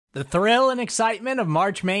The thrill and excitement of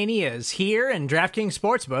March Mania is here, and DraftKings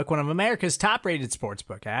Sportsbook, one of America's top-rated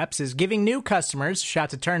sportsbook apps, is giving new customers a shot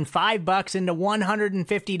to turn $5 into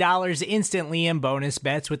 $150 instantly in bonus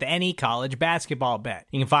bets with any college basketball bet.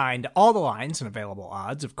 You can find all the lines and available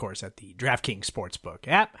odds, of course, at the DraftKings Sportsbook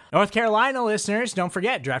app. North Carolina listeners, don't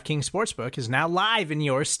forget, DraftKings Sportsbook is now live in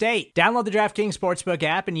your state. Download the DraftKings Sportsbook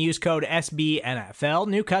app and use code SBNFL.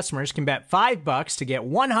 New customers can bet $5 to get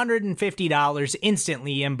 $150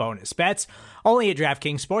 instantly in bonus bets, only at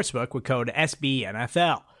DraftKings Sportsbook with code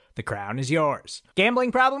SBNFL. The crown is yours.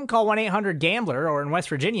 Gambling problem? Call 1-800-GAMBLER, or in West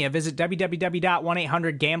Virginia, visit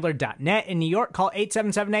www.1800gambler.net. In New York, call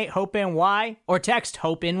 877-8-HOPE-NY or text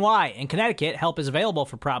HOPE-NY. In Connecticut, help is available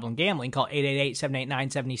for problem gambling. Call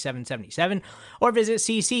 888-789-7777 or visit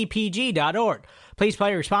ccpg.org. Please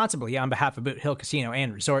play responsibly on behalf of Boot Hill Casino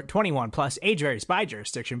and Resort. 21 plus, age varies by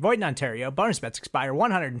jurisdiction. Void in Ontario. Bonus bets expire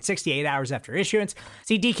 168 hours after issuance.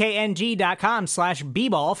 See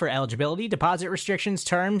dkng.com/bball for eligibility, deposit restrictions,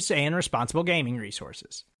 terms, and responsible gaming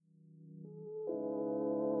resources.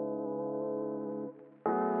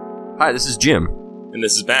 Hi, this is Jim. And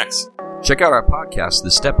this is Max. Check out our podcast,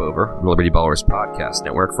 The Step Over, the Liberty Ballers Podcast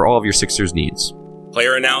Network, for all of your Sixers needs.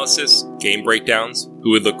 Player analysis, game breakdowns,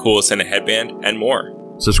 who would look coolest in a headband, and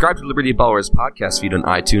more. Subscribe to the Liberty Ballers podcast feed on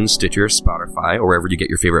iTunes, Stitcher, Spotify, or wherever you get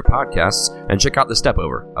your favorite podcasts, and check out The Step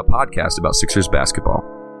Over, a podcast about Sixers basketball.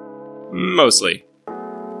 Mostly.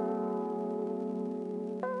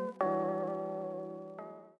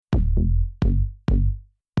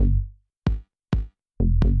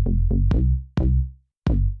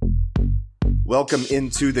 Welcome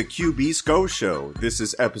into the QB Scho Show. This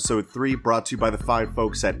is episode 3, brought to you by the fine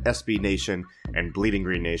folks at SB Nation and Bleeding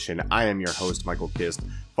Green Nation. I am your host, Michael Kist.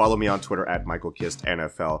 Follow me on Twitter at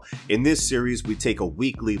MichaelKistNFL. In this series, we take a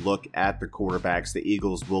weekly look at the quarterbacks the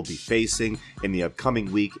Eagles will be facing in the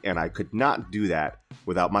upcoming week, and I could not do that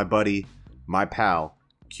without my buddy, my pal,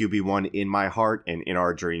 QB1 in my heart and in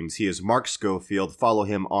our dreams. He is Mark Schofield. Follow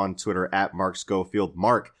him on Twitter at Mark Schofield.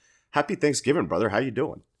 Mark, happy Thanksgiving, brother. How you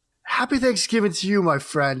doing? Happy Thanksgiving to you, my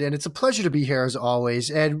friend, and it's a pleasure to be here as always.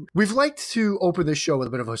 And we've liked to open this show with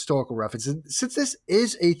a bit of a historical reference. And since this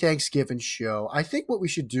is a Thanksgiving show, I think what we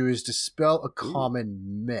should do is dispel a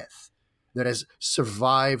common myth that has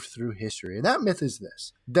survived through history. And that myth is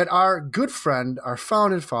this: that our good friend, our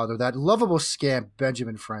founding father, that lovable scamp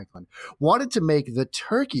Benjamin Franklin, wanted to make the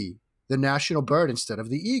turkey the national bird instead of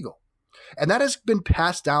the eagle. And that has been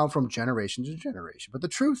passed down from generation to generation. But the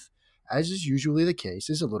truth, as is usually the case,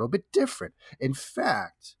 is a little bit different. In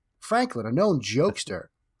fact, Franklin, a known jokester,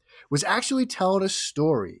 was actually telling a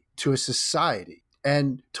story to a society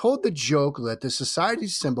and told the joke that the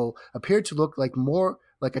society's symbol appeared to look like more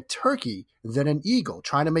like a turkey than an eagle,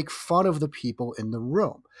 trying to make fun of the people in the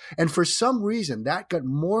room. And for some reason, that got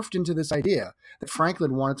morphed into this idea that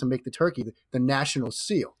Franklin wanted to make the turkey the national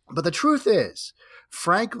seal. But the truth is,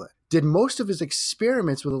 Franklin did most of his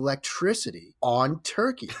experiments with electricity on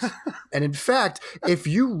turkeys. And in fact, if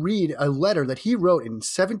you read a letter that he wrote in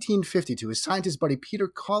 1750 to his scientist buddy Peter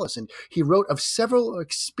Collison, he wrote of several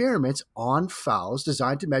experiments on fowls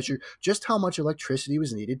designed to measure just how much electricity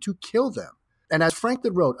was needed to kill them. And as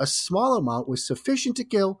Franklin wrote, a small amount was sufficient to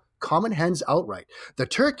kill common hens outright. The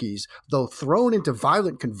turkeys, though thrown into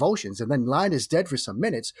violent convulsions and then lying as dead for some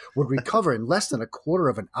minutes, would recover in less than a quarter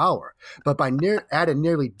of an hour. But by adding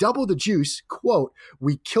nearly double the juice, quote,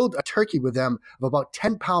 we killed a turkey with them of about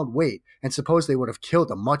 10-pound weight, and suppose they would have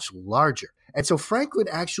killed a much larger. And so Franklin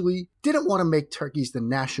actually didn't want to make turkeys the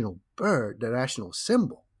national bird, the national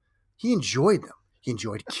symbol. He enjoyed them. He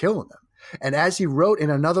enjoyed killing them. And as he wrote in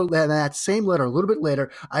that same letter a little bit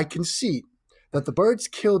later, I concede that the birds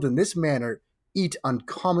killed in this manner eat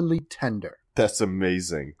uncommonly tender. That's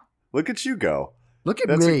amazing. Look at you go. Look at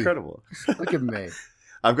That's me. incredible. Look at me.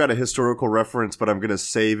 I've got a historical reference, but I'm going to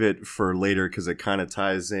save it for later because it kind of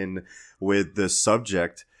ties in with the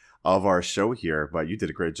subject of our show here. But you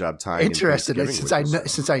did a great job tying Interested. in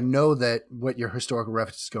Since I know that what your historical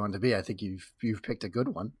reference is going to be, I think you've picked a good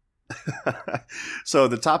one. So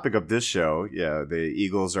the topic of this show, the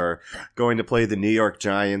Eagles are going to play the New York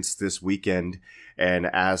Giants this weekend, and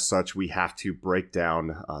as such, we have to break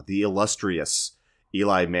down the illustrious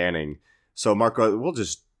Eli Manning. So, Marco, we'll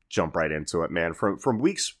just jump right into it, man. From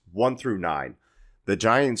weeks 1 through 9, the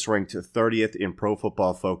Giants ranked 30th in Pro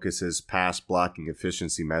Football Focus's pass blocking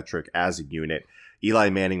efficiency metric as a unit. Eli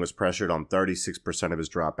Manning was pressured on 36% of his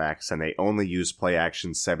dropbacks, and they only used play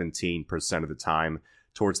action 17% of the time,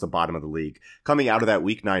 towards the bottom of the league. Coming out of that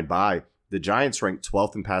Week 9 bye, the Giants ranked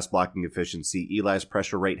 12th in pass blocking efficiency. Eli's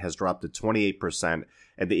pressure rate has dropped to 28%,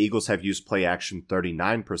 and the Eagles have used play action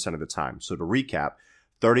 39% of the time. So to recap,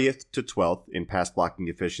 30th to 12th in pass blocking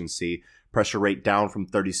efficiency. Pressure rate down from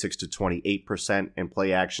 36 to 28%, and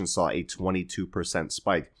play action saw a 22%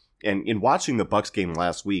 spike. And in watching the Bucs game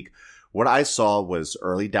last week, what I saw was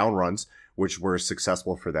early down runs, which were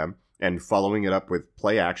successful for them, and following it up with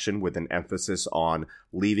play action with an emphasis on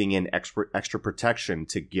leaving in extra protection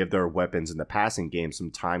to give their weapons in the passing game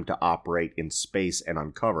some time to operate in space and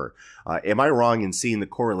uncover. Am I wrong in seeing the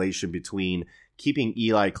correlation between keeping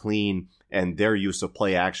Eli clean and their use of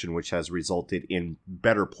play action, which has resulted in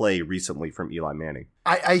better play recently from Eli Manning?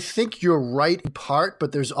 I think you're right in part,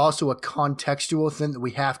 but there's also a contextual thing that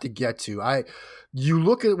we have to get to. You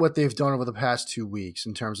look at what they've done over the past 2 weeks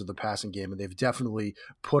in terms of the passing game, and they've definitely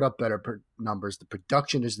put up better numbers. The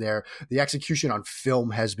production is there. The execution on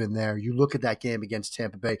film has been there. You look at that game against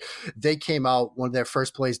Tampa Bay. They came out, one of their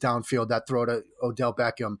first plays downfield, that throw to Odell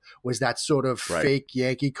Beckham was that sort of fake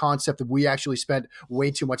Yankee concept that we actually spent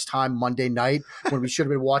way too much time Monday night when we should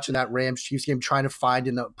have been watching that Rams-Chiefs game trying to find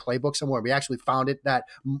in the playbook somewhere. We actually found it, that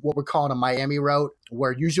what we're calling a Miami route,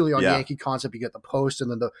 where usually on Yankee concept you get the post and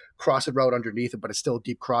then the crossed route underneath it, but it's still a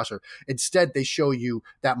deep crosser. Instead, they show you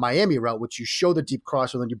that Miami route, which you show the deep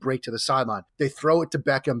crosser, then you break to the sideline. They throw it to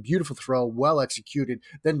Beckham, beautiful throw, well executed.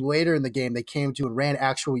 Then later in the game, they came to and ran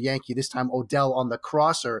actual Yankee, this time Odell on the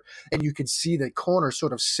crosser, and you could see the corner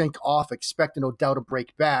sort of sink off, expecting Odell to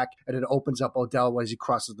break back, and it opens up Odell as he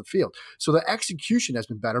crosses the field. So the execution has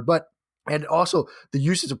been better, and also the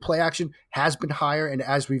usage of play action has been higher. And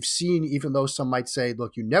as we've seen, even though some might say,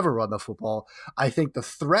 look, you never run the football, I think the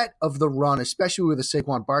threat of the run, especially with a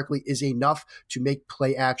Saquon Barkley, is enough to make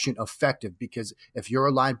play action effective. Because if you're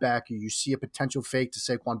a linebacker, you see a potential fake to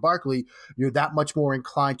Saquon Barkley, you're that much more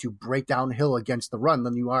inclined to break downhill against the run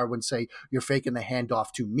than you are when, say, you're faking the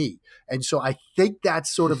handoff to me. And so I think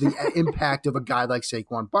that's sort of the impact of a guy like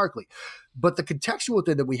Saquon Barkley. But the contextual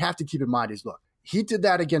thing that we have to keep in mind is, look, he did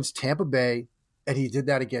that against Tampa Bay, and he did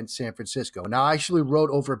that against San Francisco. Now, I actually wrote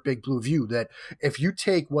over at Big Blue View that if you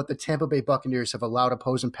take what the Tampa Bay Buccaneers have allowed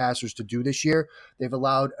opposing passers to do this year, they've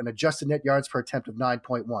allowed an adjusted net yards per attempt of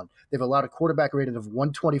 9.1. They've allowed a quarterback rating of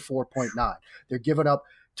 124.9. They're giving up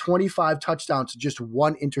 25 touchdowns to just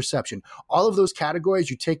one interception. All of those categories,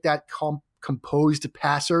 you take that composed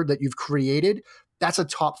passer that you've created, that's a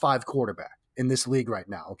top 5 quarterback in this league right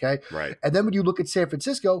now, okay? Right. And then when you look at San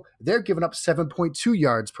Francisco, they're giving up 7.2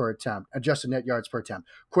 yards per attempt, adjusted net yards per attempt.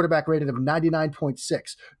 Quarterback rating of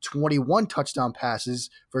 99.6, 21 touchdown passes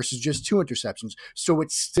versus just 2 interceptions. So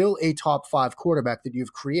it's still a top 5 quarterback that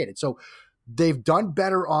you've created. So they've done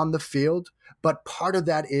better on the field, but part of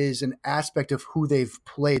that is an aspect of who they've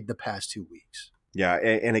played the past 2 weeks. Yeah,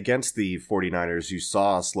 and against the 49ers, you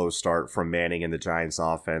saw a slow start from Manning and the Giants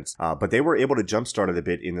offense, but they were able to jumpstart it a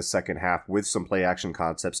bit in the second half with some play action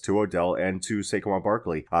concepts to Odell and to Saquon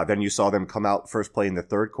Barkley. Then you saw them come out first play in the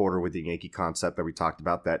third quarter with the Yankee concept that we talked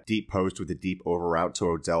about, that deep post with the deep over route to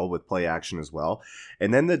Odell with play action as well.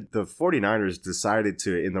 And then the 49ers decided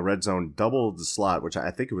to, in the red zone, double the slot, which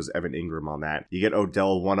I think it was Evan Ingram on that. You get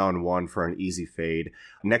Odell one-on-one for an easy fade.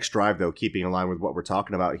 Next drive, though, keeping in line with what we're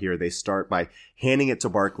talking about here, they start by handing it to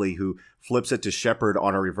Barkley, who flips it to Shepard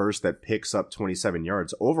on a reverse that picks up 27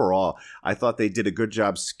 yards. Overall, I thought they did a good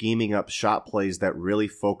job scheming up shot plays that really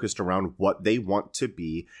focused around what they want to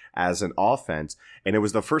be as an offense. And it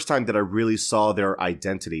was the first time that I really saw their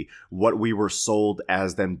identity, what we were sold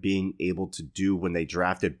as them being able to do when they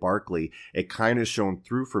drafted Barkley. It kind of shone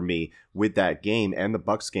through for me with that game and the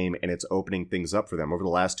Bucs game, and it's opening things up for them. Over the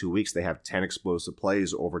last 2 weeks, they have 10 explosive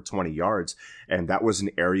plays over 20 yards, and that was an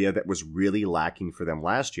area that was really lacking for them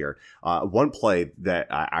last year. One play that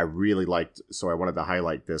I really liked, so I wanted to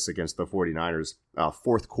highlight this against the 49ers,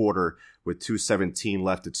 fourth quarter with 2:17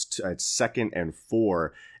 left. It's 2nd and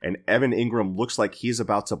 4, and Evan Ingram looks like he's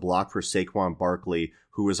about to block for Saquon Barkley,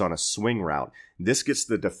 who is on a swing route. This gets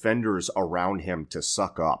the defenders around him to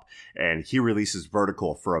suck up, and he releases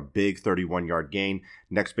vertical for a big 31-yard gain.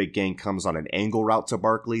 Next big gain comes on an angle route to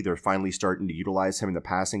Barkley. They're finally starting to utilize him in the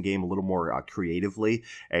passing game a little more creatively,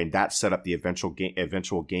 and that set up the eventual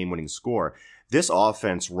game-winning score. This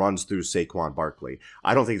offense runs through Saquon Barkley.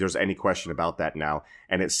 I don't think there's any question about that now,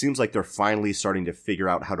 and it seems like they're finally starting to figure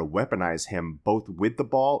out how to weaponize him both with the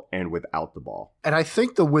ball and without the ball. And I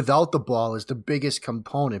think the without the ball is the biggest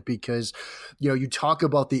component because, you talk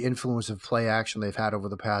about the influence of play action they've had over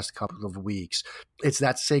the past couple of weeks. It's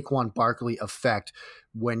that Saquon Barkley effect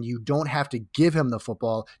when you don't have to give him the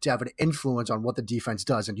football to have an influence on what the defense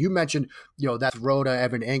does. And you mentioned, that throw to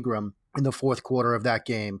Evan Ingram in the fourth quarter of that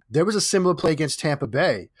game. There was a similar play against Tampa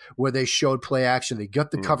Bay where they showed play action. They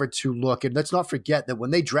got the cover 2 look. And let's not forget that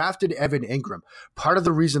when they drafted Evan Ingram, part of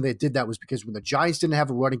the reason they did that was because when the Giants didn't have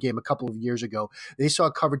a running game a couple of years ago, they saw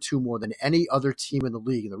cover 2 more than any other team in the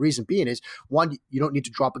league. And the reason being is, one, you don't need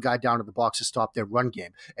to drop a guy down to the box to stop their run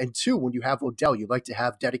game. And two, when you have Odell, you like to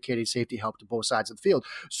have dedicated safety help to both sides of the field.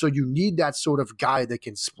 So you need that sort of guy that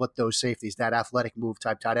can split those safeties, that athletic move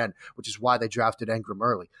type tight end, which is why they drafted Ingram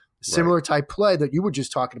early. Similar type play that you were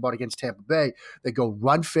just talking about against Tampa Bay. They go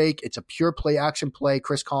run fake. It's a pure play action play.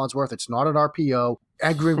 Chris Collinsworth. It's not an RPO.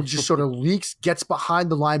 Ingram just sort of leaks, gets behind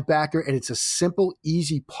the linebacker, and it's a simple,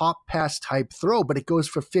 easy pop pass type throw, but it goes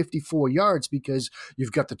for 54 yards because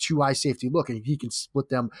you've got the 2-eye safety look, and he can split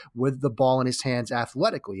them with the ball in his hands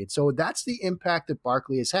athletically. And so that's the impact that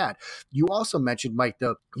Barkley has had. You also mentioned, Mike,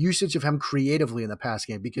 the usage of him creatively in the pass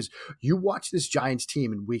game, because you watch this Giants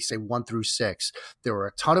team in weeks, say, 1 through 6. There were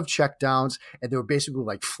a ton of checkdowns, and they were basically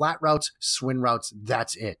like flat routes, swing routes.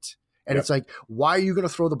 That's it. And it's like, why are you going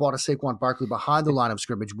to throw the ball to Saquon Barkley behind the line of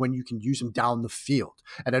scrimmage when you can use him down the field?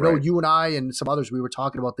 And I know you and I and some others, we were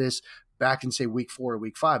talking about this back in, say, week 4 or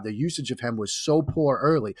week 5. The usage of him was so poor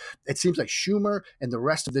early. It seems like Schumer and the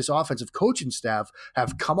rest of this offensive coaching staff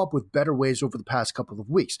have come up with better ways over the past couple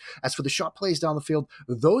of weeks. As for the shot plays down the field,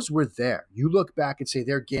 those were there. You look back and say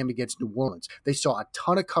their game against New Orleans, they saw a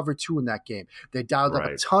ton of cover 2 in that game. They dialed up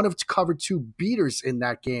a ton of cover 2 beaters in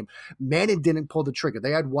that game. Manning didn't pull the trigger.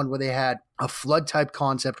 They had one where they had a flood type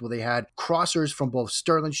concept where they had crossers from both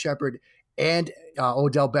Sterling Shepard and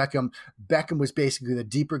Odell Beckham. Beckham was basically the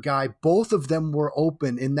deeper guy. Both of them were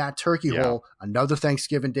open in that turkey hole, another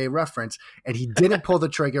Thanksgiving Day reference, and he didn't pull the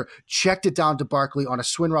trigger, checked it down to Barkley on a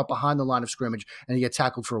swing route behind the line of scrimmage, and he got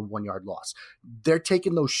tackled for a 1-yard loss. They're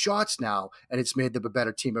taking those shots now, and it's made them a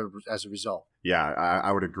better team as a result. Yeah,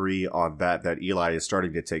 I would agree on that Eli is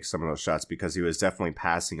starting to take some of those shots because he was definitely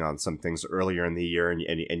passing on some things earlier in the year,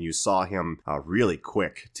 and you saw him really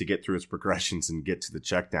quick to get through his progressions and get to the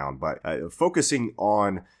check down. But focusing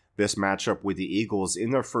on this matchup with the Eagles, in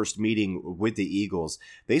their first meeting with the Eagles,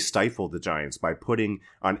 they stifled the Giants by putting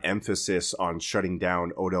an emphasis on shutting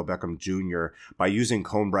down Odell Beckham Jr., by using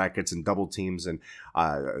cone brackets and double teams and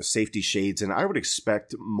safety shades. And I would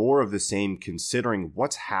expect more of the same considering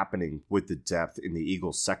what's happening with the depth in the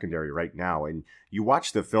Eagles secondary right now. And you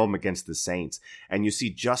watch the film against the Saints and you see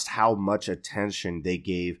just how much attention they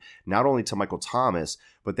gave not only to Michael Thomas,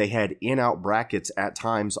 but they had in-out brackets at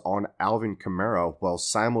times on Alvin Kamara while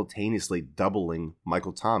simultaneously doubling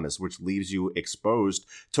Michael Thomas, which leaves you exposed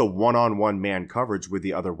to one-on-one man coverage with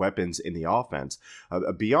the other weapons in the offense.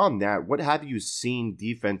 Beyond that, what have you seen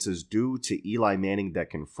defenses do to Eli Manning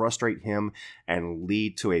that can frustrate him and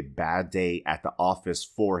lead to a bad day at the office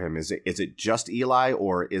for him? Is it just Eli,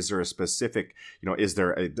 or is there a specific,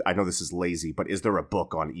 I know this is lazy, but is there a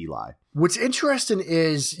book on Eli? What's interesting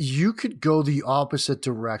is you could go the opposite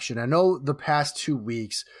direction. I know the past 2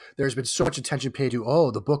 weeks, there's been so much attention paid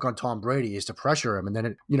to, the book on Tom Brady is to pressure him. And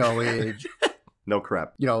then, no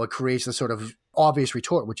crap. It creates the sort of obvious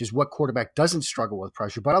retort, which is what quarterback doesn't struggle with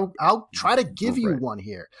pressure. But I'll try to give you one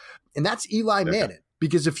here. And that's Eli Manning.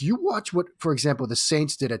 Because if you watch what, for example, the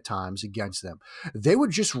Saints did at times against them, they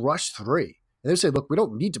would just rush 3. And they say, look, we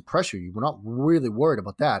don't need to pressure you. We're not really worried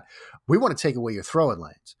about that. We want to take away your throwing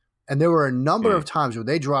lanes. And there were a number of times where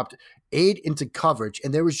they dropped 8 into coverage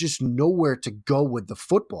and there was just nowhere to go with the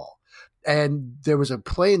football. And there was a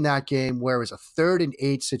play in that game where it was a 3rd and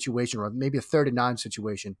 8 situation, or maybe a 3rd and 9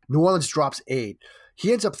 situation. New Orleans drops 8.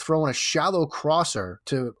 He ends up throwing a shallow crosser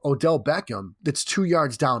to Odell Beckham that's 2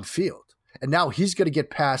 yards downfield. And now he's going to get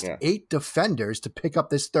past 8 defenders to pick up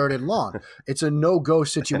this 3rd and long. It's a no-go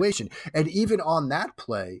situation. And even on that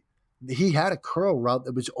play, he had a curl route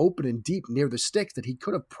that was open and deep near the sticks that he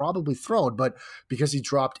could have probably thrown, but because he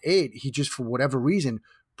dropped 8, he just, for whatever reason,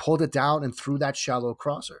 pulled it down and threw that shallow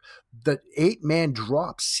crosser. The 8-man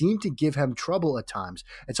drops seem to give him trouble at times.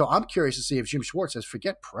 And so I'm curious to see if Jim Schwartz says,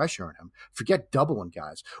 forget pressuring him, forget doubling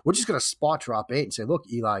guys. We're just going to spot drop 8 and say, look,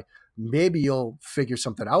 Eli, maybe you'll figure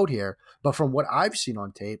something out here. But from what I've seen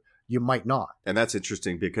on tape, you might not. And that's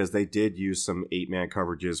interesting because they did use some 8-man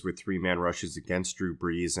coverages with 3-man rushes against Drew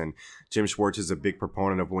Brees. And Jim Schwartz is a big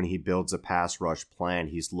proponent of when he builds a pass rush plan,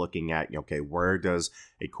 he's looking at, okay, where does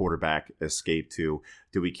a quarterback escape to?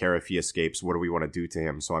 Do we care if he escapes? What do we want to do to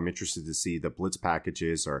him? So I'm interested to see the blitz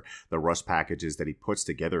packages or the rush packages that he puts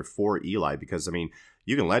together for Eli, because,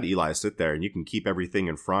 you can let Eli sit there and you can keep everything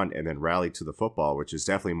in front and then rally to the football, which is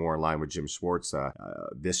definitely more in line with Jim Schwartz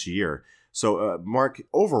this year. So, Mark,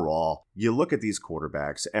 overall, you look at these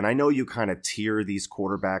quarterbacks, and I know you kind of tier these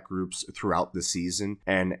quarterback groups throughout the season.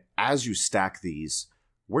 And as you stack these,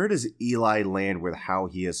 Where does Eli land with how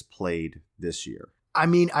he has played this year? I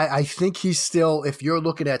mean, I think he's still, if you're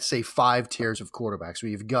looking at, say, 5 tiers of quarterbacks, where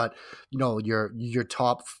you've got, your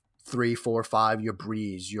top 3, 4, 5, your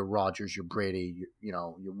Breeze, your Rodgers, your Brady,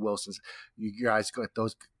 your Wilsons, you guys got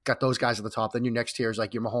those guys at the top. Then your next tier is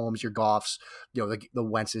like your Mahomes, your Goffs, the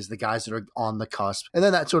Wentzes, the guys that are on the cusp. And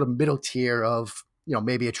then that sort of middle tier of,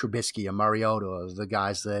 maybe a Trubisky, a Mariota, the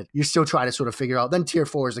guys that you're still trying to sort of figure out. Then tier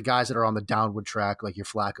 4 is the guys that are on the downward track, like your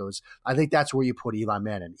Flacco's. I think that's where you put Eli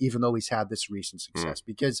Manning, even though he's had this recent success,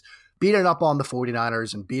 because beating up on the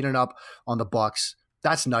 49ers and beating up on the Bucks,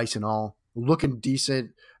 that's nice and all. Looking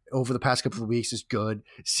decent over the past couple of weeks is good.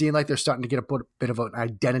 Seeing like they're starting to get a bit of an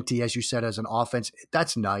identity, as you said, as an offense,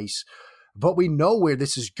 that's nice. But we know where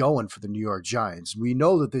this is going for the New York Giants. We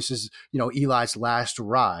know that this is, Eli's last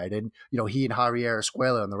ride. And, he and Javier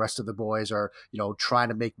Escuela and the rest of the boys are, trying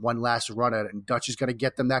to make one last run at it. And Dutch is going to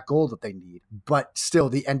get them that goal that they need. But still,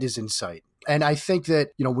 the end is in sight. And I think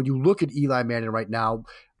that, when you look at Eli Manning right now,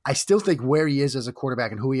 I still think where he is as a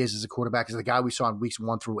quarterback and who he is as a quarterback is the guy we saw in weeks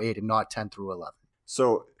 1 through 8 and not 10 through 11.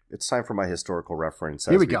 So it's time for my historical reference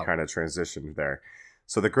as we kind of transitioned there.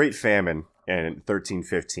 So the Great Famine in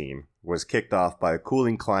 1315 was kicked off by a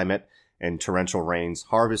cooling climate and torrential rains.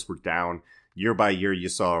 Harvests were down. Year by year, you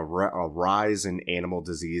saw a rise in animal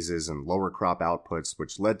diseases and lower crop outputs,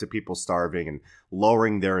 which led to people starving and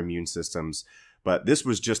lowering their immune systems. But this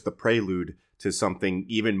was just the prelude to something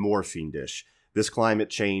even more fiendish. This climate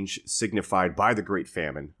change, signified by the Great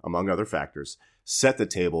Famine, among other factors, set the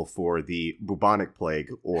table for the bubonic plague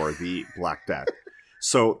or the Black Death.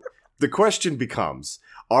 So the question becomes,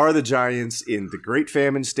 are the Giants in the Great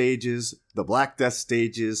Famine stages, the Black Death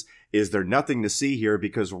stages? Is there nothing to see here?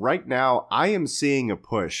 Because right now I am seeing a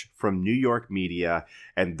push from New York media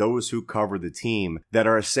and those who cover the team that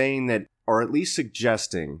are saying that, or at least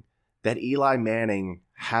suggesting, that Eli Manning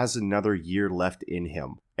has another year left in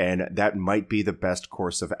him, and that might be the best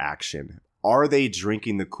course of action. Are they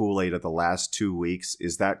drinking the Kool-Aid of the last 2 weeks?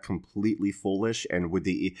 Is that completely foolish? And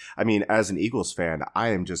as an Eagles fan, I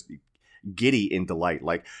am just giddy in delight.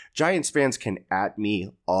 Like, Giants fans can at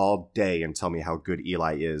me all day and tell me how good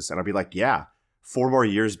Eli is. And I'll be like, yeah, 4 more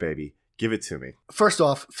years, baby. Give it to me. First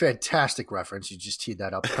off, fantastic reference. You just teed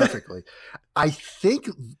that up perfectly. I think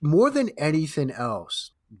more than anything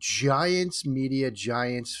else, Giants media,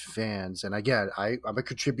 Giants fans, and again, I'm a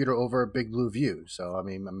contributor over at Big Blue View, so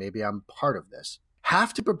maybe I'm part of this,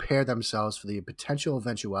 have to prepare themselves for the potential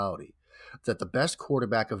eventuality that the best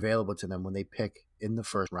quarterback available to them when they pick in the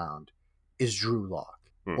first round is Drew Lock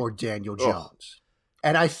or Daniel Jones.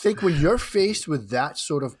 And I think when you're faced with that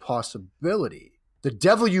sort of possibility, the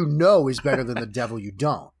devil you know is better than the devil you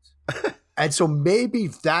don't. And so maybe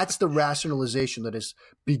that's the rationalization that has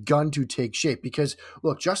begun to take shape. Because,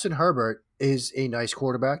 look, Justin Herbert is a nice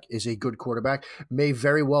quarterback, is a good quarterback, may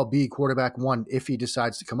very well be quarterback 1 if he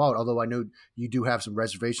decides to come out, although I know you do have some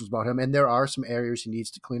reservations about him, and there are some areas he needs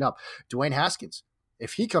to clean up. Dwayne Haskins,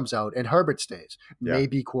 if he comes out and Herbert stays, may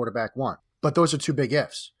be quarterback 1. But those are 2 big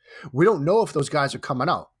ifs. We don't know if those guys are coming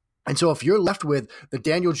out. And so if you're left with the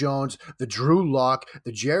Daniel Jones, the Drew Lock,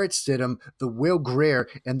 the Jarrett Stidham, the Will Grier,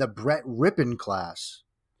 and the Brett Rippon class,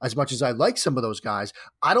 as much as I like some of those guys,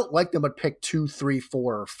 I don't like them at pick 2, 3,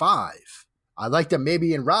 4, or 5. I like them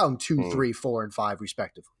maybe in round 2, 3, 4, and 5,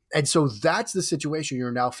 respectively. And so that's the situation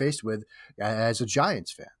you're now faced with as a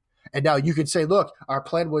Giants fan. And now you can say, look, our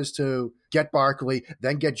plan was to get Barkley,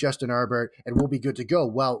 then get Justin Herbert, and we'll be good to go.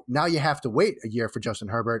 Well, now you have to wait a year for Justin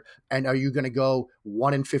Herbert. And are you going to go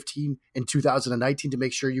 1-15 in 2019 to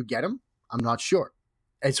make sure you get him? I'm not sure.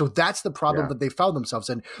 And so that's the problem that they found themselves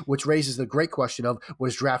in, which raises the great question of,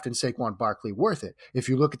 was drafting Saquon Barkley worth it? If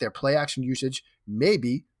you look at their play action usage,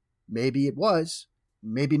 maybe it was,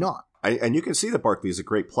 maybe not. And you can see that Barkley is a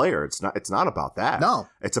great player. It's not about that. No.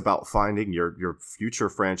 It's about finding your future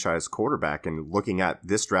franchise quarterback and looking at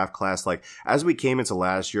this draft class. Like, as we came into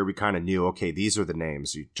last year, we kind of knew, okay, these are the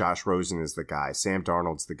names. Josh Rosen is the guy. Sam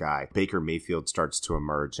Darnold's the guy. Baker Mayfield starts to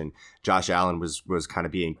emerge. And Josh Allen was kind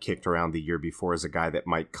of being kicked around the year before as a guy that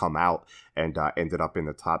might come out and ended up in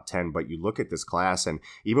the top 10. But you look at this class, and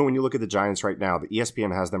even when you look at the Giants right now, the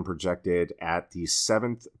ESPN has them projected at the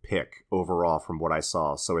 7th pick overall from what I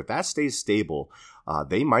saw. So if that stays stable,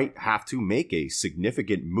 they might have to make a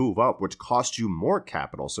significant move up, which costs you more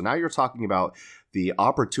capital. So now you're talking about the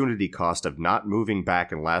opportunity cost of not moving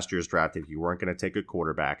back in last year's draft if you weren't going to take a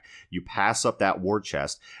quarterback. You pass up that war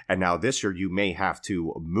chest, and now this year you may have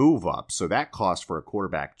to move up. So that cost for a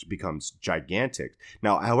quarterback becomes gigantic.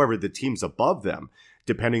 Now, however, the teams above them,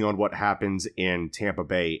 depending on what happens in Tampa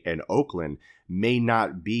Bay and Oakland, may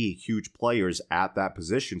not be huge players at that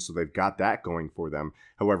position. So they've got that going for them.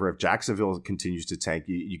 However, if Jacksonville continues to tank,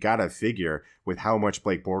 you got to figure with how much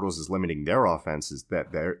Blake Bortles is limiting their offenses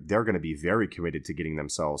that they're going to be very committed to getting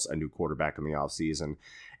themselves a new quarterback in the offseason.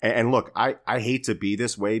 And look, I hate to be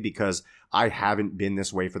this way because I haven't been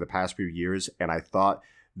this way for the past few years. And I thought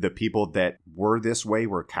the people that were this way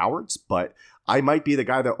were cowards, but I might be the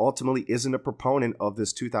guy that ultimately isn't a proponent of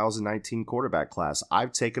this 2019 quarterback class.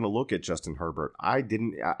 I've taken a look at Justin Herbert. I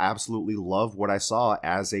didn't absolutely love what I saw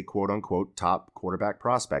as a quote unquote top quarterback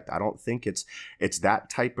prospect. I don't think it's that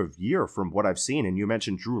type of year from what I've seen. And you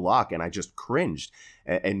mentioned Drew Lock, and I just cringed.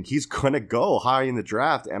 And he's going to go high in the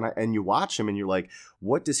draft. And you watch him and you're like,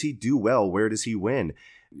 what does he do well? Where does he win?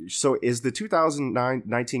 So is the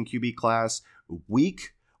 2019 QB class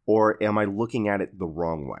weak, or am I looking at it the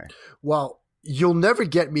wrong way? Well, you'll never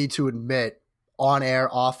get me to admit on air,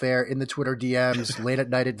 off air, in the Twitter DMs, late at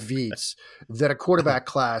night at Veets, that a quarterback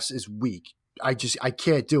class is weak. I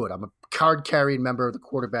can't do it. I'm a card carrying member of the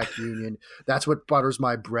quarterback union. That's what butters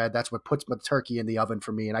my bread. That's what puts my turkey in the oven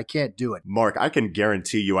for me. And I can't do it. Mark, I can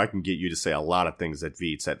guarantee you, I can get you to say a lot of things at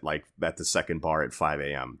Veets at the second bar at 5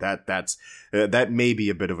 a.m. That may be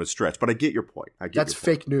a bit of a stretch, but I get your point. That's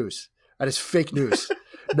fake news. That is fake news.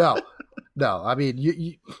 No. I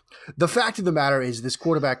mean, the fact of the matter is this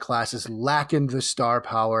quarterback class is lacking the star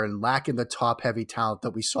power and lacking the top-heavy talent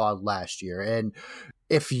that we saw last year. And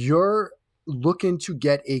if you're looking to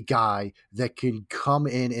get a guy that can come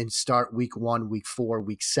in and start week 1, week 4,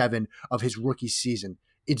 week 7 of his rookie season,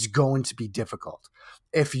 it's going to be difficult.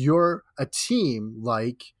 If you're a team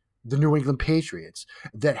like the New England Patriots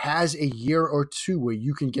that has a year or two where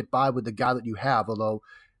you can get by with the guy that you have, although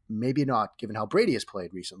maybe not given how Brady has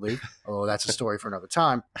played recently, although that's a story for another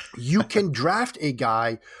time, you can draft a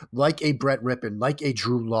guy like a Brett Rippon, like a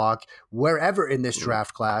Drew Lock, wherever in this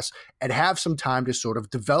draft class, and have some time to sort of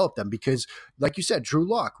develop them. Because like you said, Drew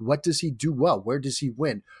Lock, what does he do well? Where does he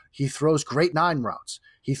win? He throws great 9 routes.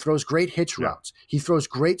 He throws great hitch routes. He throws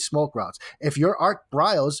great smoke routes. If you're Art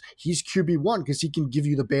Briles, he's QB1 because he can give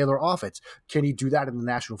you the Baylor offense. Can he do that in the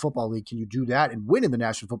National Football League? Can you do that and win in the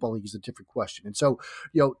National Football League is a different question. And so,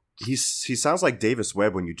 he sounds like Davis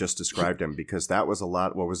Webb when you just described him, because that was a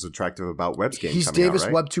lot what was attractive about Webb's game. He's Davis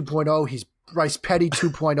Webb 2.0. He's Bryce Petty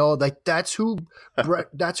 2.0. Like that's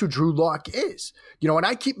who Drew Lock is. And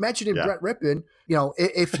I keep mentioning Brett Rippon.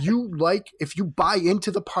 If you buy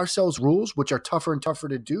into the Parcells rules, which are tougher and tougher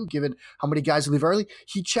to do given how many guys leave early,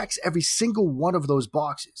 he checks every single one of those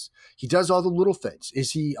boxes. He does all the little things.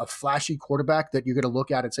 Is he a flashy quarterback that you're going to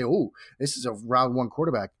look at and say, oh, this is a round 1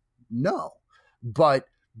 quarterback? No. But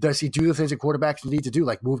does he do the things that quarterbacks need to do,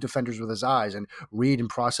 like move defenders with his eyes and read and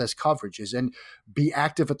process coverages and be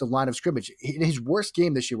active at the line of scrimmage? In his worst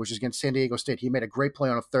game this year, which is against San Diego State, he made a great play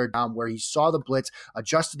on a 3rd down where he saw the blitz,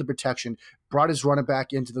 adjusted the protection, brought his running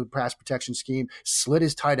back into the pass protection scheme, slid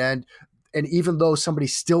his tight end, and even though somebody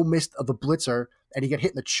still missed the blitzer and he got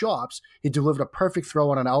hit in the chops, he delivered a perfect throw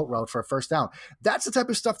on an out route for a 1st down. That's the type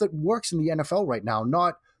of stuff that works in the NFL right now,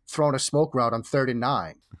 not throwing a smoke route on 3rd and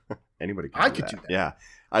 9. Anybody can I could do that. Yeah.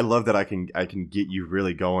 I love that I can get you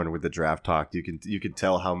really going with the draft talk. You can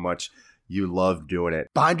tell how much you love doing it.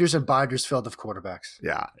 Binders and binders filled with quarterbacks.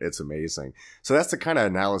 Yeah, it's amazing. So that's the kind of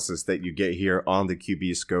analysis that you get here on the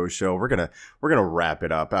QB Scho Show. We're gonna wrap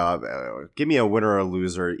it up. Give me a winner or a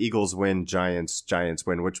loser. Eagles win, Giants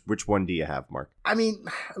win. Which one do you have, Mark? I mean,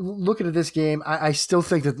 looking at this game, I still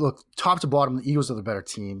think that, look, top to bottom, the Eagles are the better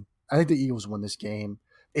team. I think the Eagles win this game.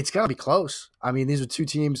 It's going to be close. I mean, these are two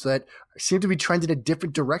teams that seem to be trending in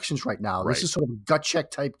different directions right now. This is sort of a gut check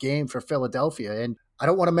type game for Philadelphia. And I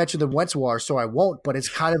don't want to mention the Wentz war, so I won't, but it's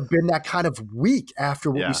kind of been that kind of week after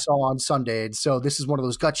what we saw on Sunday. And so this is one of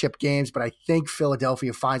those gut check games, but I think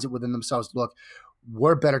Philadelphia finds it within themselves. Look,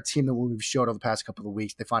 we're a better team than what we've showed over the past couple of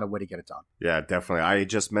weeks. They find a way to get it done. Yeah, definitely. I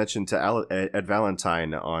just mentioned to Ed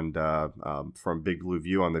Valentine on from Big Blue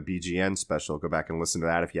View on the BGN special. Go back and listen to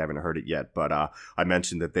that if you haven't heard it yet. But I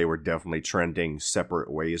mentioned that they were definitely trending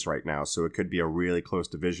separate ways right now. So it could be a really close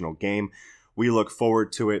divisional game. We look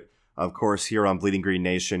forward to it. Of course, here on Bleeding Green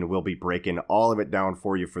Nation, we'll be breaking all of it down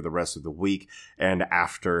for you for the rest of the week. And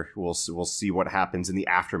after, we'll see what happens in the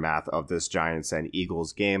aftermath of this Giants and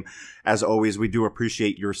Eagles game. As always, we do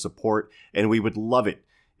appreciate your support, and we would love it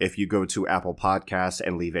if you go to Apple Podcasts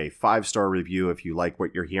and leave a 5-star review. If you like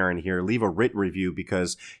what you're hearing here, leave a written review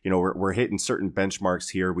because, we're hitting certain benchmarks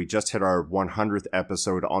here. We just hit our 100th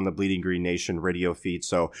episode on the Bleeding Green Nation radio feed.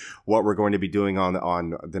 So what we're going to be doing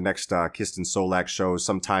on the next Kisten Solak show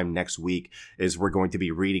sometime next week is we're going to be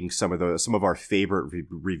reading some of our favorite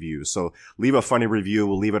reviews. So leave a funny review.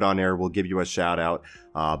 We'll leave it on air. We'll give you a shout out.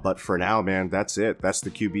 But for now, man, that's it. That's the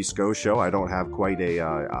QB Scho show. I don't have quite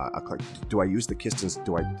do I use the Kistens?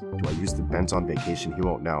 Do I use the Ben's on vacation? He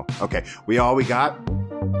won't know. Okay. We all we got.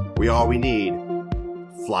 We all we need.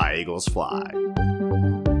 Fly, Eagles, fly.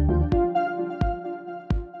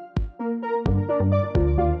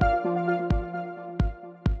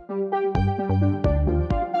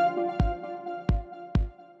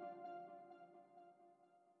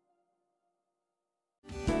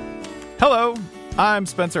 Hello, I'm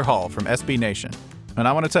Spencer Hall from SB Nation, and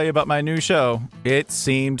I want to tell you about my new show, It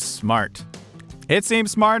Seems Smart. It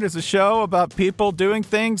Seems Smart is a show about people doing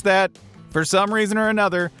things that, for some reason or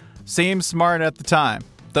another, seem smart at the time.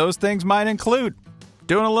 Those things might include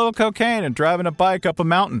doing a little cocaine and driving a bike up a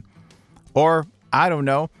mountain. Or, I don't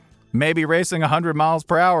know, maybe racing 100 miles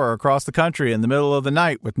per hour across the country in the middle of the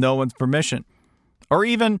night with no one's permission. Or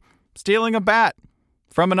even stealing a bat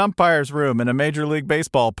from an umpire's room in a Major League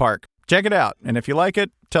Baseball park. Check it out, and if you like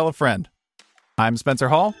it, tell a friend. I'm Spencer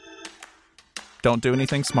Hall. Don't do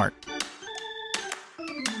anything smart.